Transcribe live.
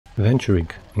Venturing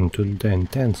into the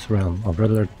intense realm of Red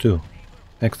Alert 2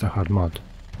 Extra Hard Mod,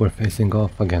 we're facing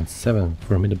off against 7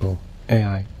 formidable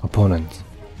AI opponents.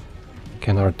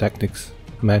 Can our tactics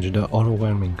match the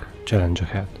overwhelming challenge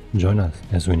ahead? Join us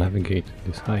as we navigate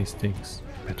this high-stakes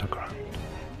battleground.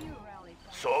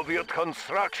 Soviet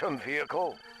construction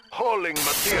vehicle, hauling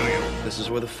material. This is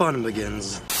where the fun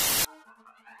begins.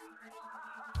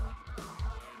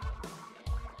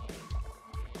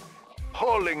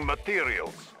 Hauling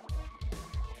materials.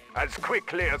 As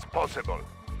quickly as possible.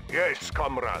 Yes,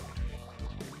 comrade.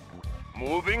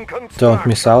 Moving construction. Don't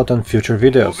miss out on future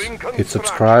videos. Hit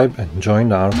subscribe and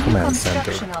join our command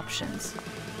center. Construction options.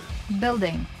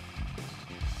 Building.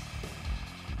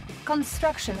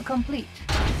 Construction complete.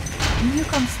 New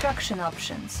construction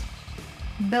options.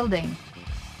 Building.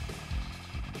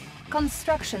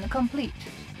 Construction complete.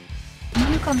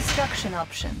 New construction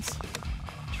options.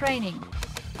 Training.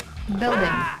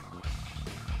 Building.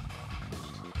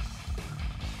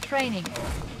 Training.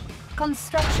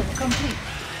 Construction complete.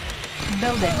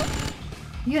 Building.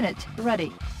 Unit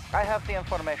ready. I have the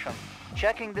information.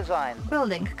 Checking design.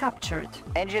 Building captured.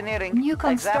 Engineering. New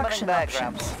construction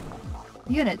diagrams. options.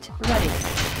 Unit ready.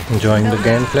 Enjoying the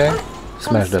Building. gameplay?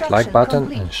 Smash that like Construction button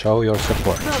complete. and show your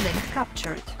support. Building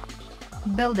captured.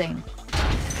 Building.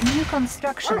 New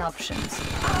construction options.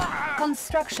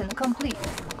 Construction complete.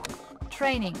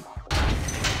 Training.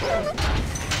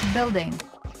 Building.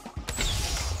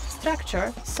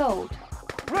 Structure sold.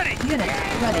 Ready. Unit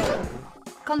ready.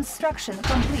 Construction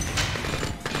complete.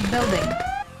 Building.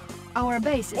 Our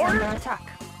base is under attack.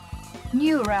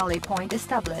 New rally point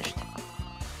established.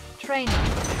 Training.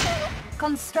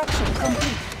 Construction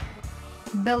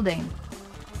complete. Building.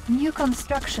 New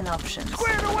construction options.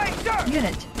 Squared away, sir!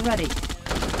 Unit ready.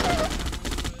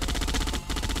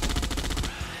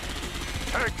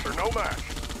 Tanks are no match.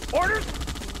 Orders?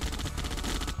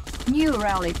 New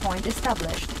rally point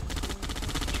established.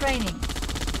 Training.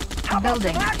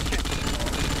 Building.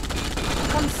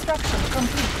 Construction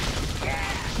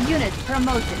complete. Unit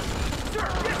promoted.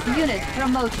 Unit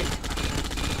promoted.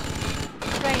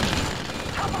 Training.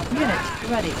 Unit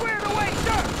ready. Squared away,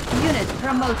 sir! Unit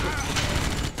promoted.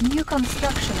 New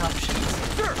construction options.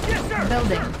 Sir, yes, sir!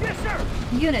 Building. Yes, sir!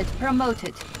 Unit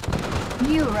promoted.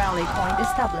 New rally point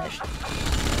established.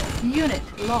 Unit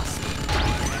lost.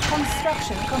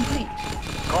 Construction complete.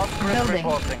 Conscript Building.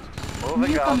 reporting.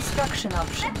 Moving New out. construction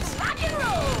options.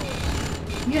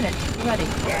 Unit ready.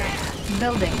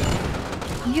 Building.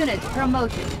 Unit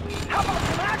promoted.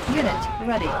 Unit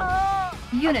ready.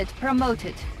 Unit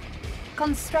promoted.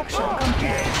 Construction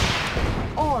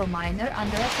complete. Ore miner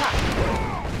under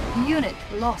attack. Unit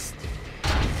lost.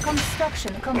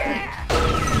 Construction complete.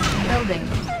 Building.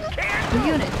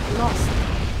 Unit lost.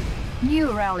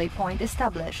 New rally point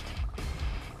established.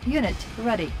 Unit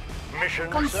ready. Mission,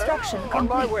 Construction sir. On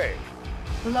my complete. way.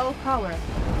 Low power.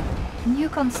 New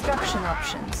construction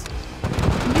options.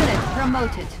 Unit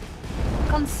promoted.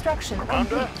 Construction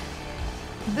Commander?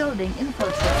 complete. Building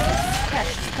infiltrated.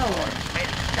 Cache stolen.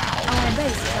 Our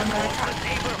base is under attack.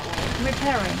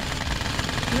 Repairing.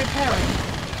 Repairing.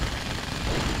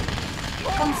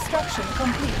 Construction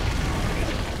complete.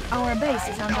 Our base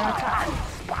is under attack.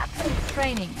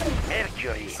 Training.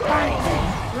 Mercury.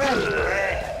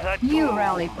 Ready. New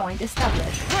rally point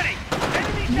established. Ready.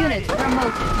 Unit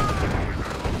promoted.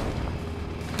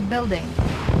 Building.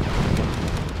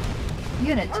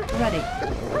 Unit ready.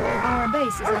 Our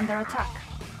base is under attack.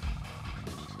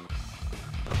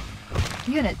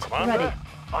 Unit ready. Commander,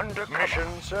 under mission,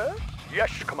 sir.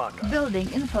 Yes, Commander. Building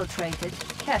infiltrated.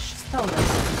 Cache stolen.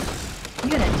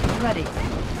 Unit ready.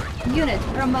 Unit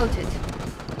promoted.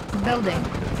 Building.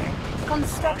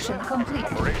 Construction complete.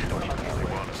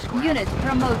 Unit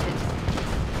promoted.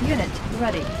 Unit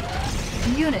ready.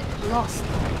 Unit lost.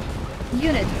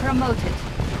 Unit promoted.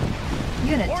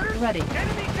 Unit ready.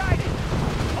 Enemy guided.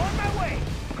 On my way.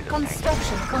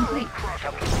 Construction complete.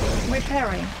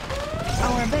 Repairing.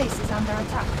 Our base is under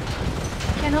attack.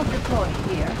 Cannot deploy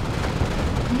here.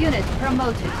 Unit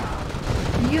promoted.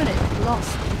 Unit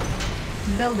lost.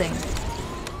 Building.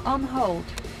 On hold.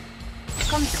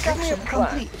 Construction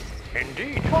complete.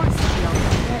 Indeed. Force shield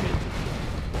ready.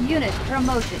 Unit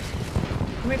promoted.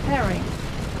 Repairing.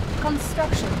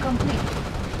 Construction complete.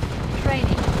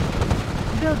 Training.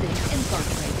 Building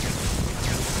infiltrated.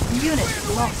 Unit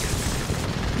lost.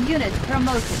 Unit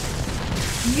promoted.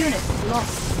 Unit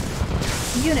lost.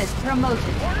 Unit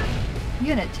promoted.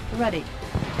 Unit ready.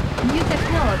 New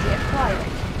technology acquired.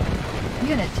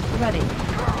 Unit ready.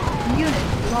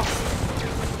 Unit lost.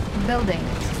 Building.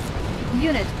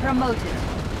 Unit promoted.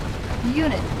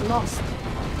 Unit lost.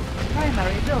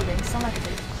 Primary building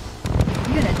selected.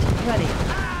 Unit ready.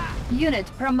 Unit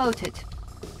promoted.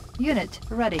 Unit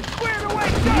ready. Squared away,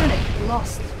 sir! Unit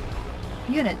lost.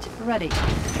 Unit ready.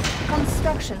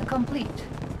 Construction complete.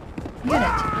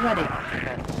 Unit ready.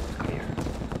 Clear.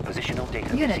 Positional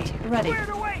data Unit received. ready. Squared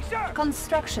away, sir!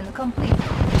 Construction complete.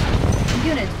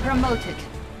 Unit promoted.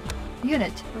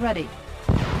 Unit ready.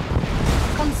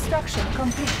 Construction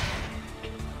complete.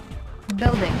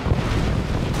 Building.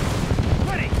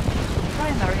 Ready!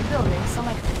 Primary building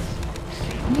selected.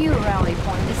 New rally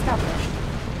point established.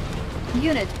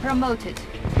 Unit promoted.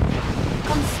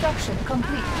 Construction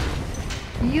complete.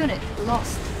 Unit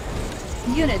lost.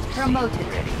 Unit promoted.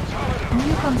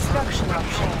 New construction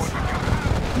options.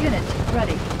 Unit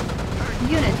ready.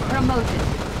 Unit promoted.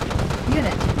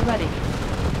 Unit ready.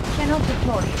 Cannot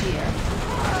deploy here.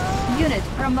 Unit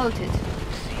promoted.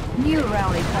 New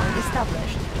rally point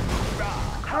established.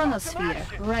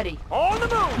 Chronosphere ready. On the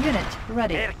move! Unit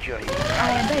ready. Mercury.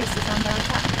 Our base is under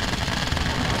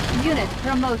attack. Unit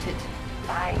promoted.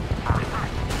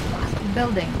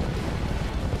 Building.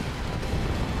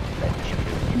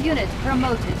 Unit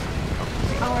promoted.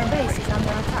 Our base is under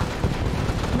attack.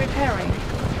 Repairing.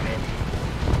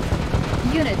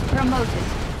 Unit promoted.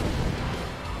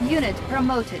 Unit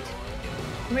promoted.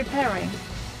 Repairing.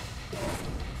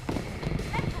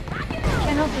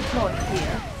 Cannot deploy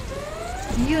here.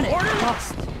 Unit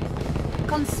lost.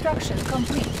 Construction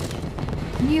complete.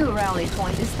 New rally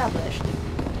point established.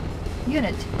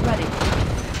 Unit ready.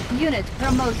 Unit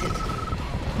promoted.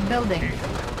 Building.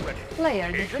 Player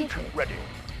Agent defeated. ready.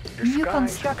 New Disguise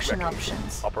construction ready.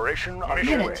 options. Operation underway,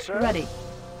 Unit sir. ready.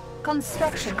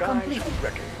 Construction Disguise complete.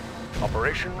 ready.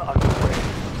 Operation underway.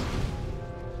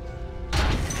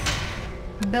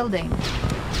 Building.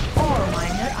 Ore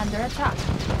miner under attack.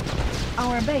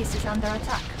 Our base is under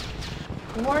attack.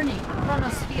 Warning,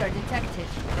 chronosphere detected.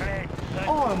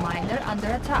 Ore miner under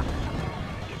attack.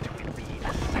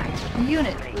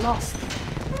 Unit lost.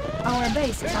 Our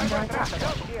base is under attack.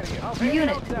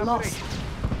 Unit lost.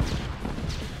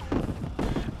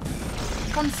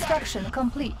 Construction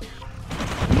complete.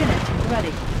 Unit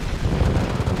ready.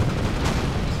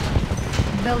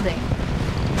 Building.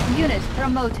 Unit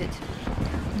promoted.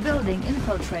 Building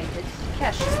infiltrated.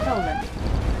 Cache stolen.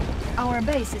 Our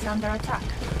base is under attack.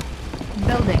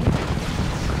 Building.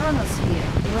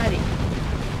 Chronosphere ready.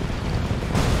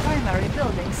 Primary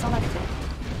building selected.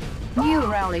 New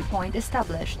rally point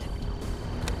established.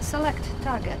 Select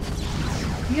target.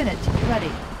 Unit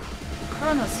ready.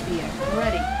 Chronosphere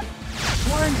ready.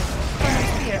 Warning.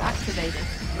 Chronosphere activated.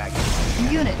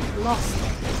 Unit lost.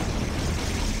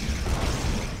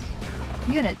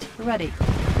 Unit ready.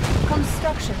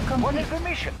 Construction What is complete. the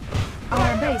mission?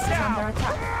 Our base is under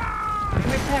attack.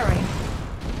 Repairing.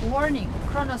 Warning,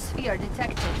 chronosphere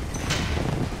detected.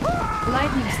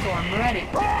 Lightning storm ready.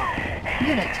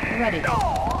 Unit ready.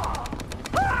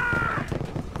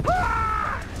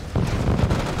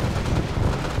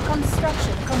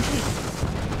 Construction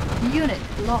complete. Unit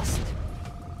lost.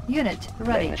 Unit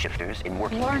ready. Lane shifters in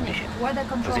working Warning, condition. weather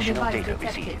control Positional device data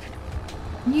detected. received.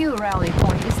 New rally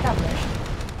point established.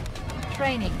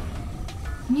 Training.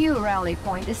 New rally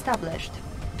point established.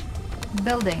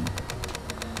 Building.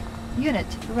 Unit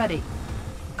ready.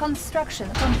 Construction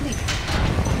complete.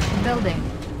 Building.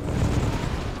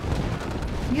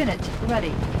 Unit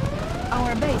ready.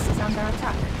 Our base is under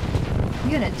attack.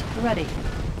 Unit ready.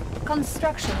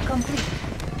 Construction complete.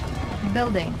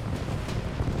 Building.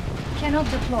 Cannot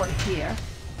deploy here.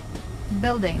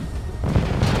 Building.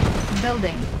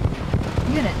 Building.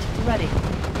 Unit ready.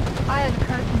 Iron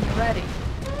curtain ready.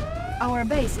 Our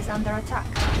base is under attack.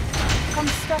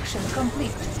 Construction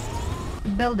complete.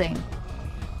 Building.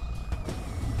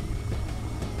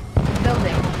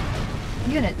 Building.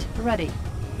 Unit ready.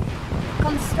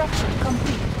 Construction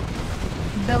complete.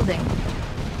 Building.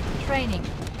 Training.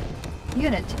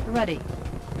 Unit ready.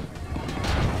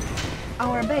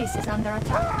 Our base is under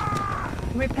attack.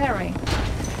 Repairing.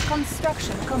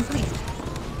 Construction complete.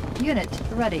 Unit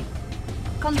ready.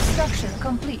 Construction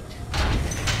complete.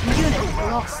 Unit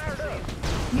lost.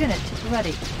 Unit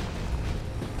ready.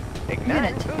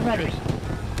 Unit ready.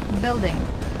 Building.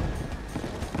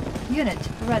 Unit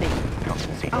ready.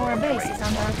 Our base is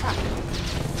under attack.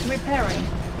 Repairing.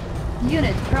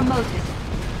 Unit promoted.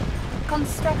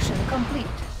 Construction complete.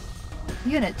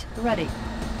 Unit ready.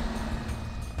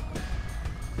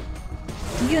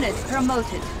 Unit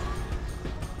promoted.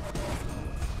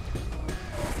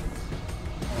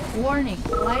 Warning,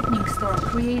 lightning storm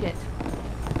created.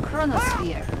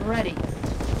 Chronosphere ready.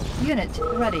 Unit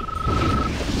ready.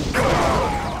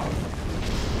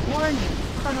 Warning,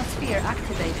 chronosphere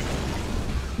activated.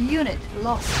 Unit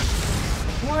lost.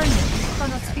 Warning,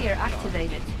 chronosphere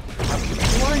activated.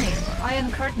 Warning,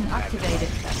 ion curtain activated.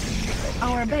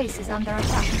 Our base is under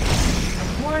attack.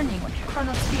 Warning,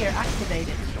 chronosphere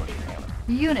activated.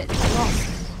 Unit lost.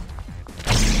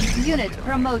 Unit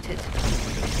promoted.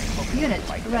 Unit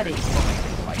ready.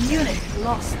 Unit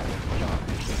lost.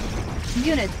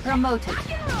 Unit promoted.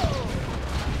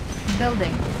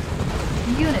 Building.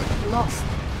 Unit lost.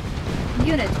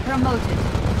 Unit promoted.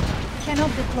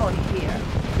 Cannot deploy here.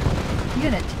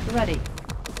 Unit ready.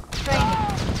 Training.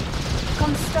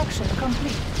 Construction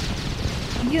complete.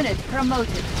 Unit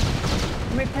promoted.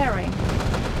 Repairing.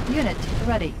 Unit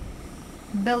ready.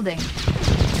 Building.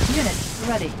 Unit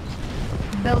ready.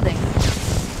 Building.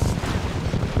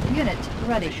 Unit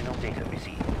ready. Additional data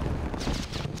received.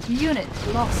 Unit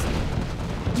lost.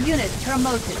 Unit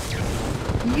promoted.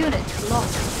 Unit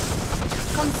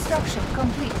lost. Construction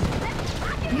complete.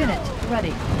 Unit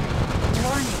ready.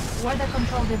 Warning, weather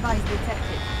control device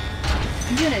detected.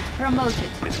 Unit promoted.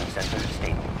 System sensor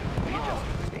stable.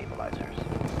 Readjusting stabilizers.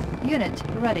 Unit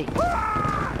ready.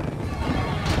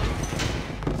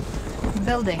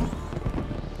 Building.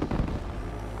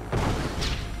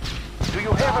 Do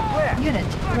you have a plan? Unit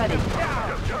ready.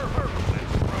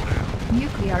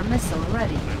 Nuclear missile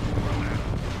ready.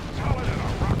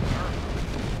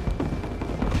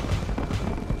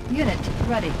 Unit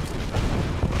ready.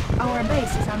 Our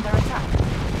base is under attack.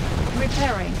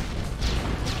 Repairing.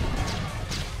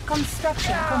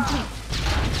 Construction complete.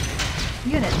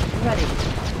 Unit ready.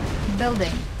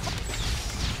 Building.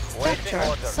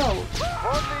 Structure sold.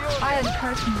 Iron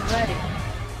curtain ready.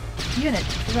 Unit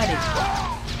ready.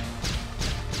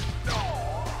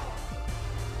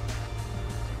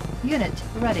 Unit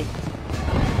ready.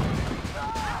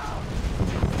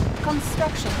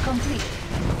 Construction complete.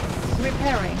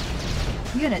 Repairing.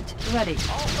 Unit ready.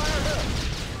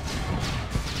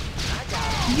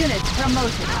 Unit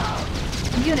promoted.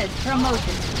 Unit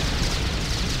promoted.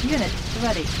 Unit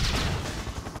ready.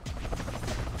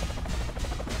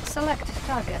 Select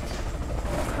target.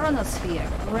 Chronosphere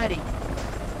ready.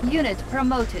 Unit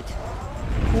promoted.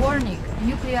 Warning,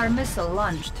 nuclear missile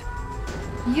launched.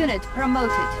 Unit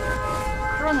promoted.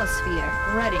 Chronosphere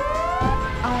ready.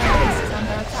 Our base is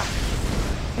under attack.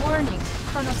 Warning,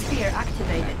 chronosphere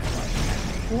activated.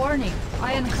 Warning,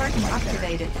 ion curtain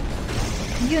activated.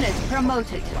 Unit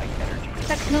promoted.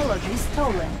 Technology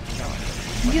stolen.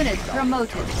 Unit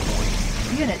promoted.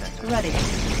 Unit ready.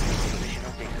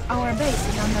 Our base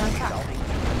is under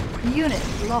attack. Unit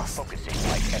lost. Focusing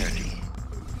light energy.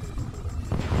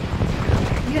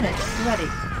 Unit ready.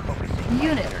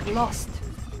 Unit lost.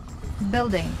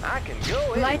 Building. I can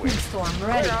go Lightning storm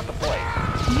ready. Clear out the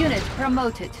place. Unit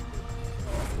promoted.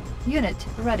 Unit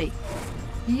ready.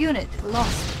 Unit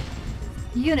lost.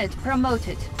 Unit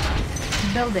promoted.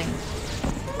 Building.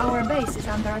 Our base is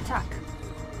under attack.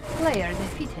 Player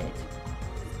defeated.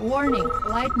 Warning,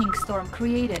 lightning storm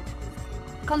created.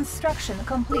 Construction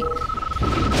complete.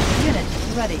 Unit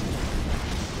ready.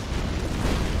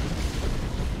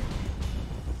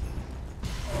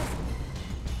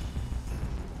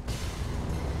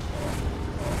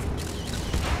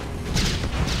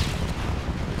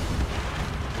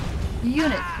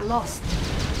 Unit lost.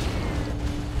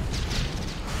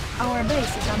 Our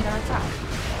base is under attack.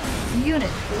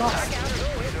 Unit lost.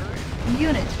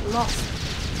 Unit lost.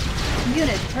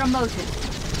 Unit promoted.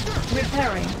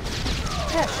 Repairing.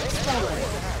 Tech stolen.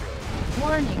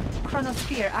 Warning,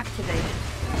 chronosphere activated.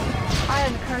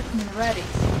 Iron curtain ready.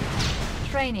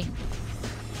 Training.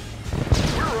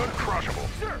 We're uncrushable.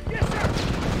 Sir, yes, sir.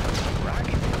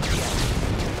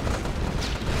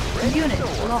 Unit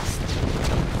lost.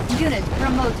 Unit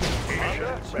promoted.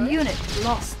 Unit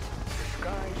lost.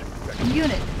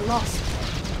 Unit lost.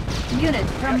 Unit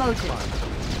promoted.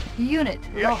 Unit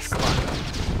lost.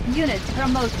 Unit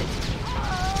promoted.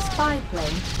 Spy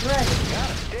plane ready.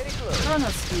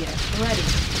 Chronosphere ready.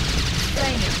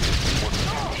 Training.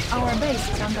 Our base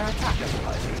is under attack.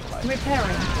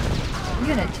 Repairing.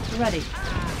 Unit ready.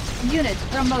 Unit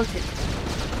promoted.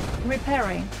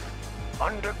 Repairing.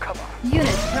 Undercover.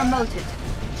 Unit promoted.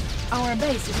 Our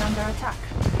base is under attack.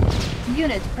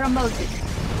 Unit promoted.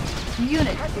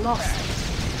 Unit lost.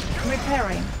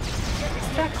 Repairing.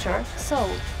 Structure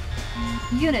sold.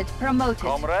 Unit promoted.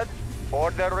 Comrade,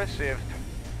 order received.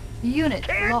 Unit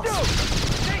lost.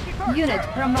 Unit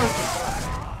promoted.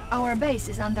 Our base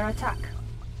is under attack.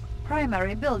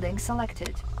 Primary building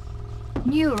selected.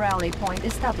 New rally point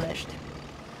established.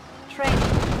 Training.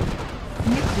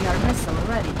 Nuclear missile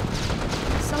ready.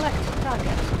 Select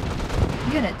target.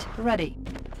 Unit ready.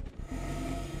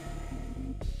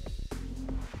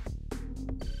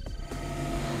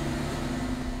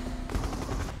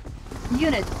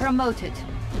 Unit promoted.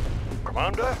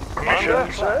 Commander?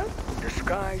 Mission set.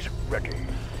 Disguise ready.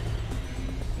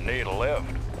 Need a lift.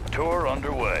 Tour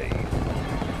underway.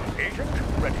 Agent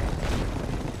ready.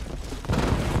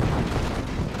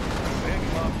 Pick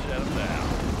him up, set him down.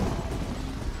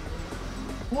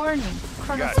 Warning,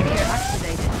 chronosphere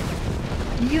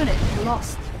activated. Unit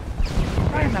lost.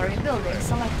 Primary building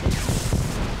selected.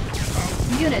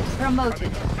 Unit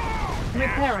promoted.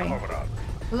 Repairing.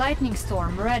 Lightning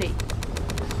storm ready.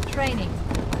 Training.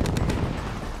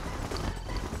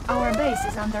 Our base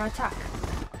is under attack.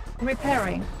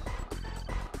 Repairing.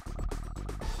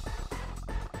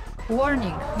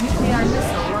 Warning, nuclear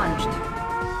missile launched.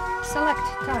 Select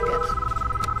target.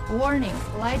 Warning,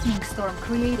 lightning storm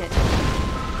created.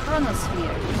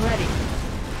 Chronosphere ready.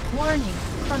 Warning,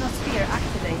 chronosphere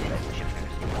activated.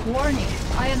 Warning,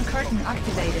 ion curtain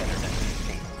activated.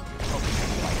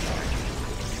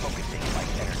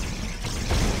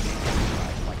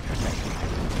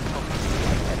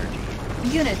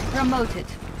 Unit promoted.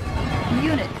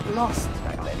 Unit lost.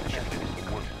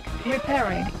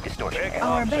 Repairing.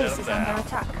 Our base is under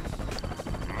attack.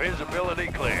 Visibility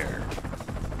clear.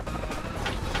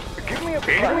 Give me a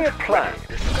plan.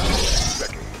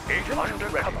 Agent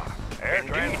undercover. Air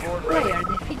transport ready. Player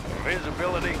defeated.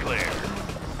 Visibility clear.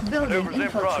 Building Maneuvers in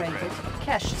infiltrated. progress.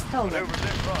 Cache stolen. Maneuvers in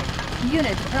progress.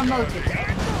 Unit promoted.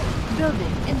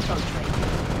 Building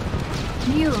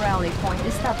infiltrated. New rally point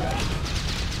established.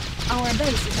 Our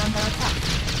base is under attack.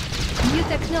 New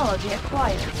technology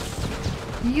acquired.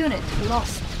 Unit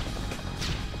lost.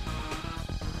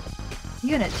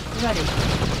 Unit ready.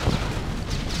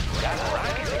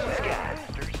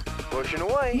 Pushing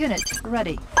away. Unit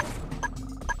ready.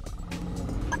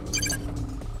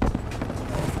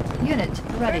 Unit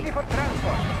ready. for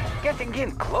transport. Getting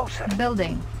in closer.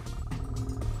 Building.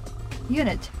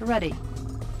 Unit ready.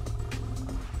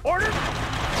 Orders.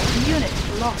 Unit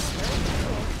lost.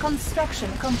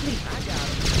 Construction complete.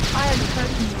 Iron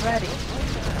curtain ready.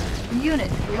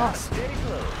 Unit lost.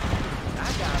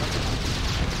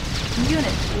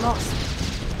 Unit lost.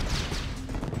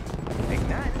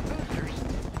 Ignite boosters.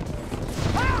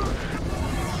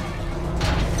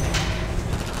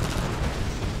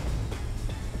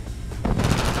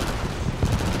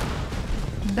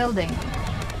 Building.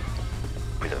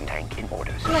 Prism tank in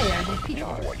order. Player defeated.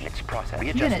 Coordinates processed.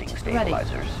 Unit Readjusting ready.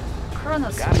 stabilizers.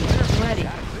 Chronosphere ready.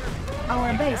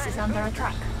 Our base is under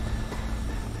attack.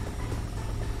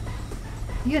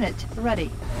 Unit ready.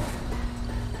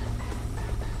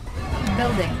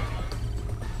 Building.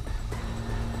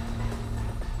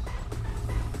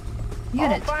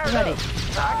 Unit ready.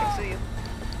 I can see you.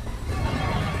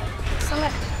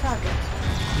 Select target.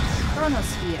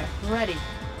 Chronosphere ready.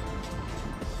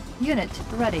 Unit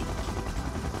ready.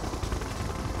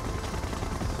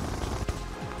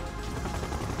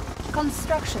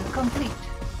 Construction complete.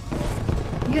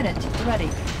 Unit ready.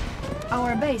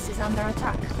 Our base is under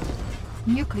attack.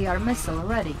 Nuclear missile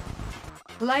ready.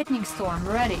 Lightning storm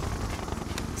ready.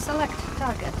 Select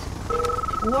target.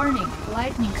 Warning,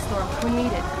 lightning storm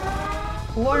created.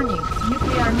 Warning,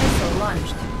 nuclear missile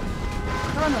launched.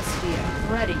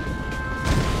 Chronosphere ready.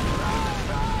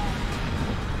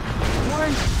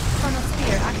 Warning,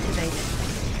 chronosphere activated.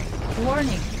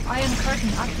 Warning, ion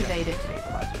curtain activated.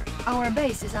 Our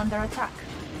base is under attack.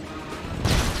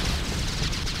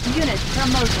 Unit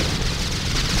promoted.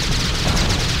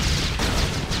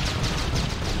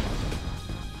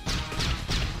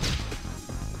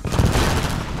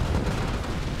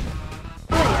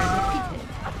 Player defeated.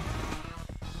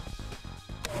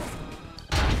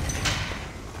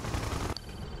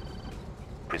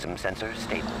 Prism sensors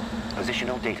stable.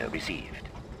 Positional data received.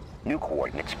 New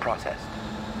coordinates processed.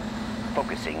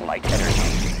 Focusing light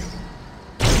energy.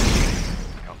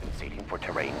 Compensating for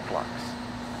terrain flux.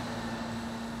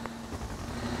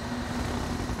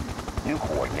 New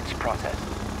coordinates processed.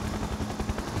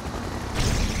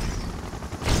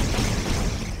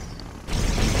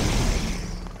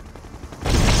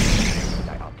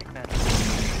 Dioptic manifold.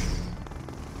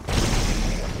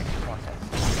 Coordinates processed.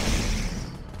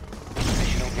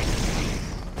 Positional data received.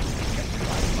 Objective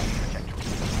light trajectory.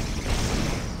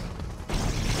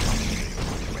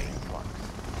 Terrain flux.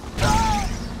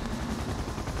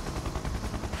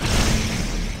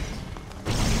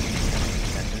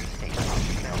 Sensors stable.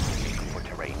 Optic manifold for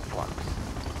terrain flux.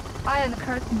 Ion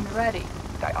curtain ready.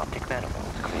 Dioptic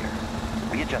manifolds clear.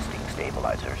 Readjusting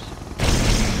stabilizers.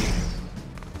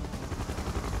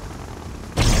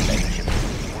 Ship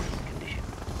in working condition.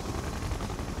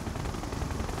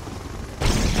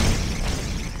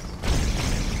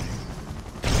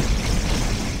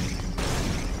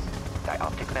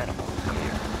 Dioptic manifolds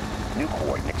clear. New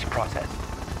coordinates processed.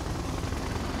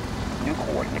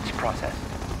 coordinates processed.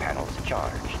 Panels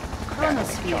charged.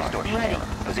 Chronosphere ready.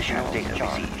 Positional data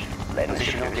received.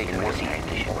 Positional data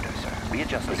received. Order, sir.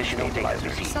 Readjust positional data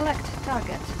received. Select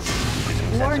target.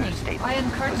 Prism Warning, sensor stable.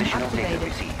 ion curtain Positional data activated.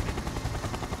 received.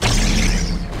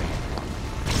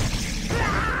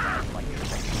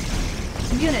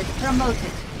 Unit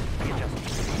promoted. Readjusting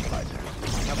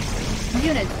stabilizers.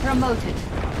 Unit promoted.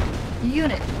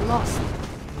 Unit lost.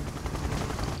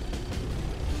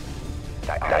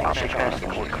 Diagnostic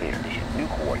transfer clear. New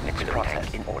coordinates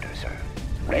processed in order, sir.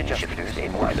 Readjusting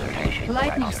stabilizers.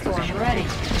 Lightning storm ready.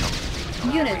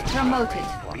 Unit promoted.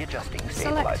 Readjusting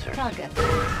Select stabilizers. target.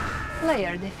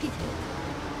 Player defeated.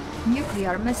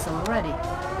 Nuclear missile ready.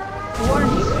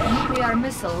 Warning, nuclear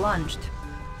missile launched.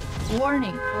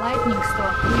 Warning, lightning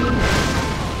storm created.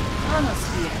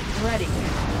 Chronosphere ready.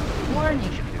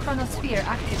 Warning, chronosphere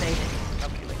activated.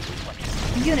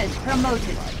 Unit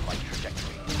promoted.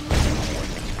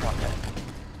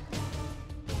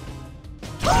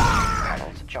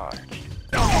 Panels charged.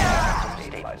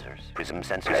 Stabilizers. Prism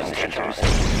sensors.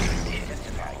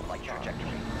 Light trajectory.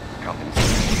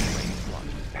 Compensating.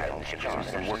 Panel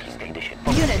sensors in working condition.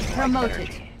 Unit promoted.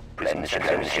 Prism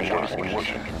sensors in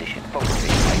working condition. Focusing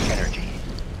light energy.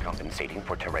 Compensating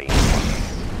for terrain.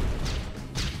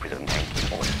 Prism tank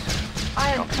in order, sir.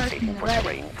 Ion Compensating curtain for ready.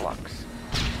 terrain flux.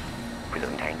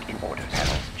 Prism tank in order.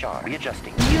 Panels charged.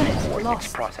 Readjusting. Unit Coordinates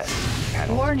lost. processed.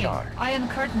 Panels Warning, charged. ion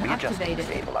curtain Readjusting activated.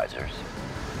 stabilizers.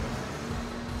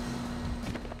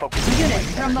 Focusing Unit light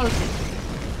energy. promoted.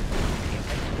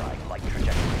 Intensifying light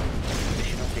trajectory.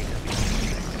 Additional data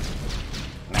received.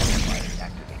 Magnifiers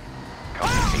activated.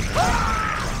 Compensating.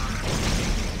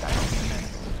 Dial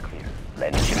is clear.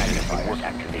 Lens magnifier work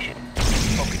activation.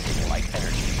 Focusing light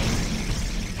energy.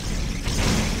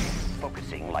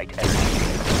 Focusing light energy.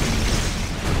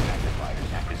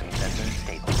 Magnifiers active. Prism sensor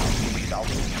stable.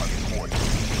 Resolving target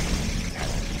coordinates.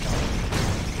 Panels charged.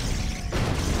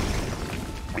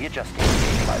 Readjusting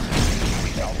stabilizers.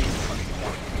 Resolving target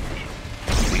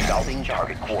coordinates. Resolving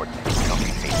target coordinates.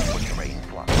 Compensating for terrain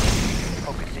flux.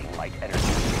 Focusing light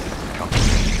energy.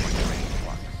 Compensating for terrain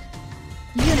flux.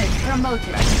 Unit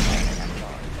promoted.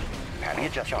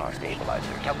 Readjusting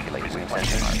stabilizer. Calculating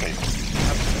reflection arcs.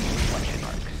 Calculating reflection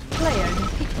arcs. Player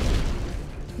defeated.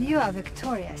 You are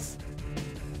victorious.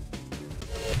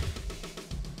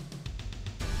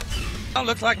 Well,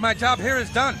 looks like my job here is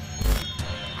done.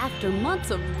 After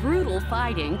months of brutal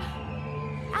fighting,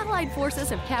 Allied forces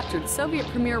have captured Soviet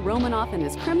Premier Romanov and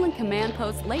his Kremlin command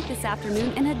post late this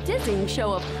afternoon in a dizzying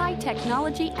show of high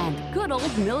technology and good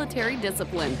old military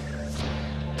discipline.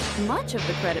 Much of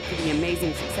the credit for the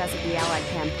amazing success of the Allied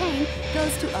campaign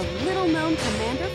goes to a little-known commander